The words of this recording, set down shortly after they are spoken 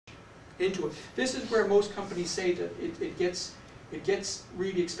into it. This is where most companies say that it gets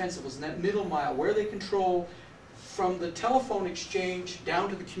really expensive, is in that middle mile, where they control from the telephone exchange down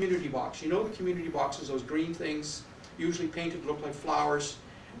to the community box. You know the community boxes, those green things, usually painted, look like flowers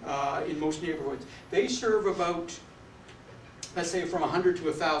in most neighborhoods. They serve about, let's say, from 100 to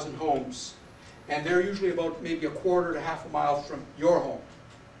 1,000 homes. And they're usually about maybe a quarter to half a mile from your home.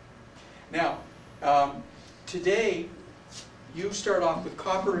 Now, today, you start off with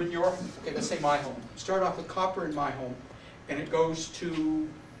copper in your, okay, let's say my home. Start off with copper in my home, and it goes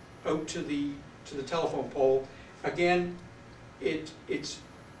out to the telephone pole. Again, it's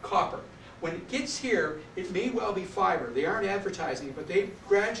copper. When it gets here, it may well be fiber. They aren't advertising it, but they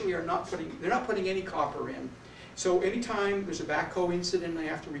gradually are they're not putting any copper in. So anytime there's a backhoe incident, they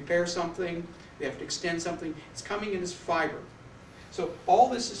have to repair something, they have to extend something, it's coming in as fiber. So all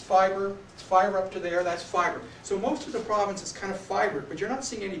this is fiber, it's fiber up to there, that's fiber. So most of the province is kind of fibered, but you're not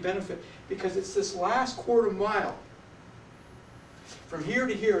seeing any benefit because it's this last quarter mile. From here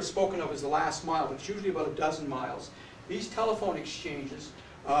to here is spoken of as the last mile, but it's usually about a dozen miles. These telephone exchanges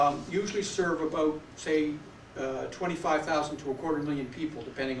usually serve about, say, 25,000 to 250,000 people,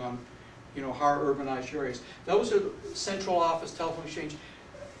 depending on, you know, how urbanized your areas. Those are the central office telephone exchange.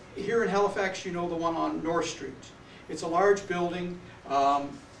 Here in Halifax, you know the one on North Street. It's a large building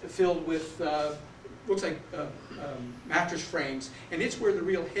filled with, looks like mattress frames, and it's where the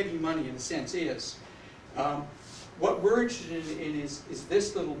real heavy money, in a sense, is. What we're interested in is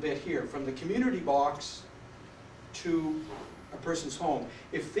this little bit here, from the community box to a person's home.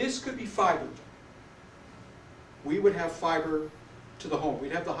 If this could be fibered, we would have fiber to the home.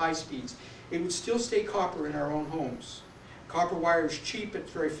 We'd have the high speeds. It would still stay copper in our own homes. Copper wire is cheap,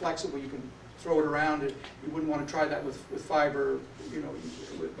 it's very flexible, you can throw it around. You wouldn't want to try that with fiber, you know,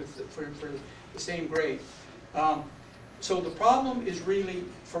 for the same grade. So the problem is really,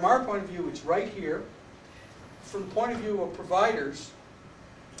 from our point of view, it's right here. From the point of view of providers,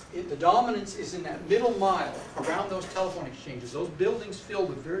 the dominance is in that middle mile around those telephone exchanges, those buildings filled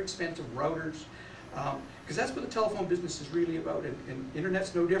with very expensive routers, because that's what the telephone business is really about, and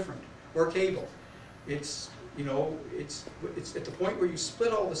internet's no different, or cable. It's, you know, it's at the point where you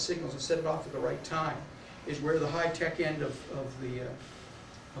split all the signals and set it off at the right time is where the high-tech end of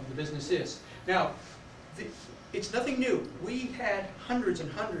the business is. Now, it's nothing new. We had hundreds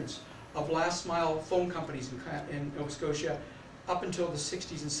and hundreds of last-mile phone companies in Nova Scotia up until the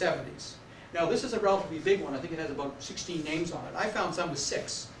 60s and 70s. Now, this is a relatively big one. I think it has about 16 names on it. I found some with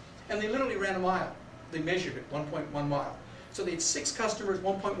 6, and they literally ran a mile. They measured it, 1.1 mile. So they had 6 customers,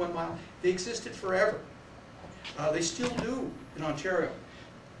 1.1 mile. They existed forever. They still do in Ontario.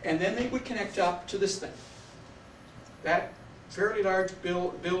 And then they would connect up to this thing. That fairly large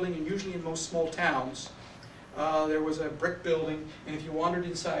building, and usually in most small towns, there was a brick building, and if you wandered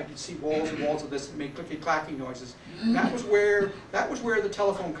inside, you'd see walls and walls of this that make clicky-clacky noises. And that was where the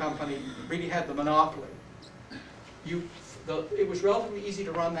telephone company really had the monopoly. It was relatively easy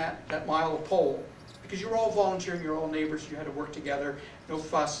to run that mile of pole because you were all volunteering, you're all neighbors, you had to work together, no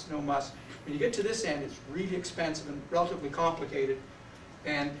fuss, no muss. When you get to this end, it's really expensive and relatively complicated.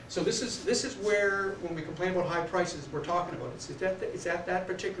 And so this is where, when we complain about high prices, we're talking about it. It's at that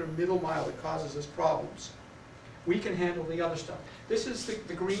particular middle mile that causes us problems. We can handle the other stuff. This is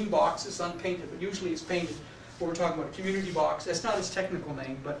the green box. It's unpainted, but usually it's painted. What we're talking about, a community box. That's not its technical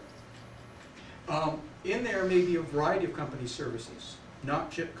name, but in there may be a variety of company services.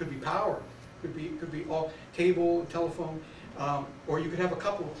 Could be power, could be all cable, telephone, or you could have a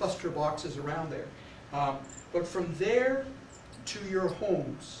couple of cluster boxes around there. But from there to your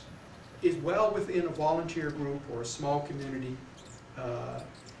homes is well within a volunteer group or a small community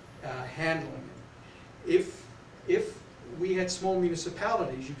handling it. If we had small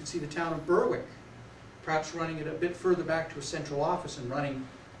municipalities, you could see the town of Berwick perhaps running it a bit further back to a central office and running,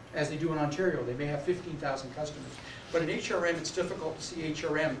 as they do in Ontario, they may have 15,000 customers. But in HRM, it's difficult to see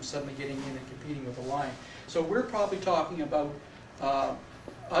HRM suddenly getting in and competing with the line. So we're probably talking about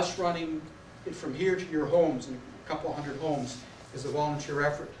us running it from here to your homes, and a couple hundred homes, as a volunteer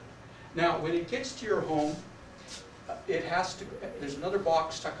effort. Now, when it gets to your home, there's another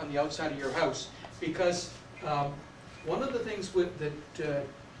box stuck on the outside of your house, because one of the things that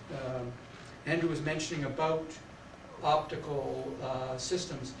Andrew was mentioning about optical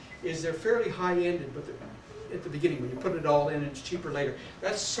systems is they're fairly high-ended, but at the beginning, when you put it all in, it's cheaper later.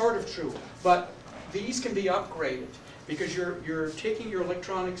 That's sort of true, but these can be upgraded because you're taking your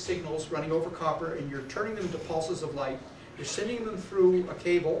electronic signals running over copper and you're turning them into pulses of light. You're sending them through a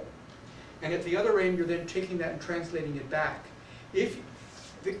cable, and at the other end, you're then taking that and translating it back.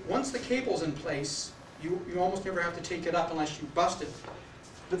 Once the cable's in place, you almost never have to take it up unless you bust it.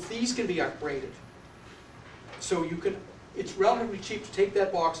 but these can be upgraded. So you can, it's relatively cheap to take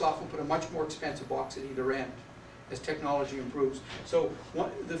that box off and put a much more expensive box at either end as technology improves. So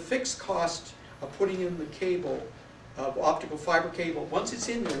the fixed cost of putting in the cable, of optical fiber cable, once it's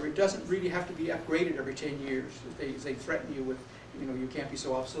in there, it doesn't really have to be upgraded every 10 years. They threaten you with, you can't be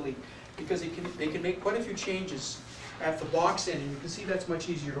so obsolete, because they can make quite a few changes at the box end, and you can see that's much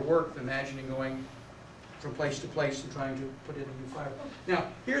easier to work than imagining going from place to place and trying to put in a new fiber. Now,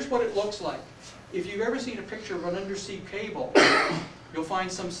 here's what it looks like. If you've ever seen a picture of an undersea cable, you'll find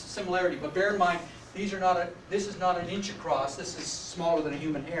some similarity, but bear in mind, this is not an inch across, this is smaller than a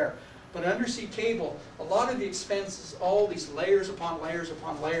human hair. But an undersea cable, a lot of the expense is all these layers upon layers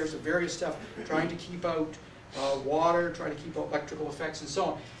upon layers of various stuff, trying to keep out water, trying to keep out electrical effects and so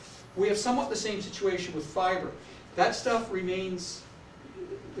on. We have somewhat the same situation with fiber. That stuff remains,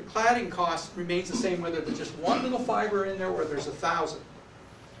 the cladding cost remains the same whether there's just one little fiber in there or there's 1,000.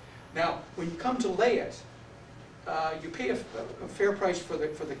 Now, when you come to lay it, you pay a fair price for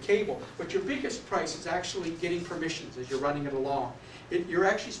the cable, but your biggest price is actually getting permissions as you're running it along. You're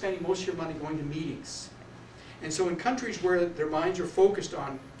actually spending most of your money going to meetings. And so in countries where their minds are focused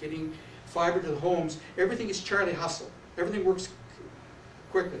on getting fiber to the homes, everything is Charlie hustle. Everything works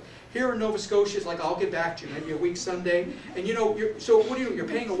quickly. Here in Nova Scotia, it's like, I'll get back to you, maybe a week Sunday. And so what do you do? You're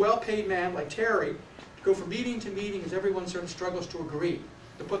paying a well-paid man like Terry to go from meeting to meeting as everyone sort of struggles to agree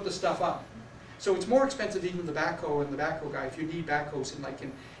to put the stuff up. So it's more expensive even the backhoe and the backhoe guy if you need backhoes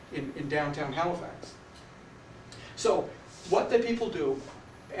in downtown Halifax. So what the people do,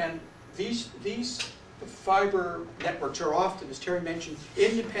 and these fiber networks are often, as Terry mentioned,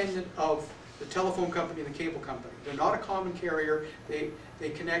 independent of the telephone company and the cable company. They're not a common carrier. They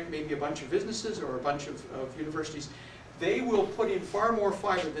connect maybe a bunch of businesses or a bunch of universities. They will put in far more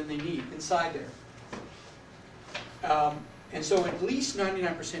fiber than they need inside there. And so at least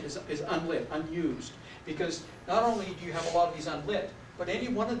 99% is unlit, unused, because not only do you have a lot of these unlit, but any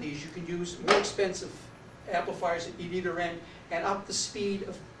one of these you can use more expensive amplifiers at either end and up the speed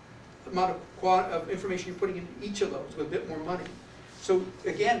of the amount of information you're putting into each of those with a bit more money. So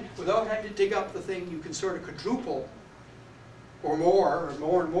again, without having to dig up the thing, you can sort of quadruple or more and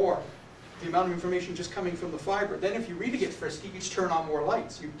more the amount of information just coming from the fiber. Then if you really get frisky, you just turn on more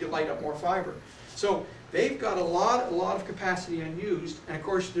lights. You light up more fiber. So they've got a lot of capacity unused, and of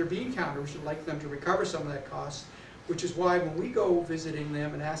course their bean counters would like them to recover some of that cost, which is why when we go visiting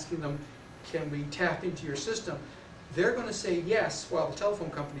them and asking them, can we tap into your system, they're going to say yes, while the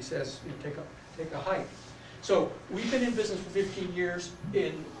telephone company says, take a hike. So we've been in business for 15 years.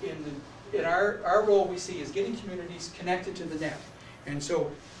 In our role we see is getting communities connected to the net. And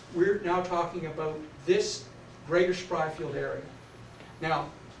so we're now talking about this greater Spryfield area. Now,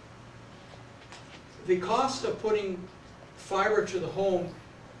 the cost of putting fiber to the home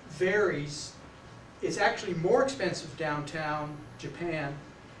varies. It's actually more expensive downtown Japan,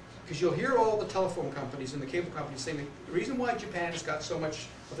 because you'll hear all the telephone companies and the cable companies saying that the reason why Japan has got so much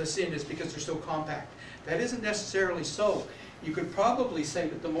of this in is because they're so compact. That isn't necessarily so. You could probably say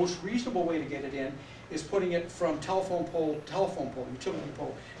that the most reasonable way to get it in is putting it from telephone pole to telephone pole, utility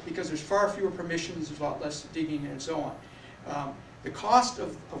pole, because there's far fewer permissions, there's a lot less digging, and so on. The cost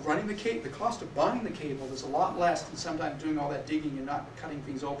of running the cable, the cost of buying the cable is a lot less than sometimes doing all that digging and not cutting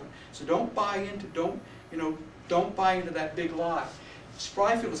things open. So don't buy into that big lie.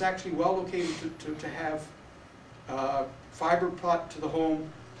 Spryfield is actually well located to have fiber put to the home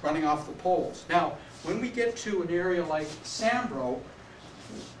running off the poles. Now, when we get to an area like Sambro,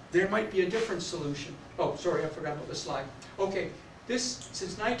 there might be a different solution. Oh, sorry, I forgot about this slide. Okay, this,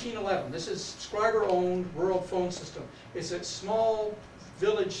 since 1911, this is subscriber-owned World Phone System. It's a small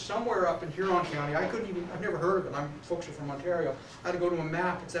village somewhere up in Huron County. I've never heard of it. Folks are from Ontario. I had to go to a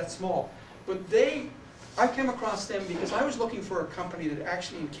map. It's that small. But I came across them because I was looking for a company that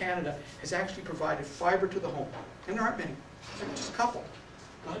actually in Canada has actually provided fiber to the home. And there aren't many. There's just a couple.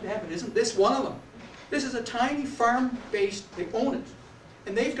 God damn it, isn't this one of them? This is a tiny farm-based, they own it.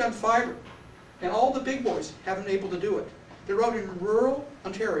 And they've done fiber. And all the big boys haven't been able to do it. They're out in rural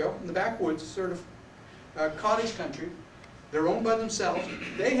Ontario, in the backwoods, sort of cottage country. They're owned by themselves.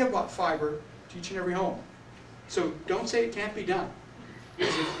 They have bought fiber to each and every home. So don't say it can't be done.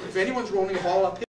 If anyone's rolling a ball uphill,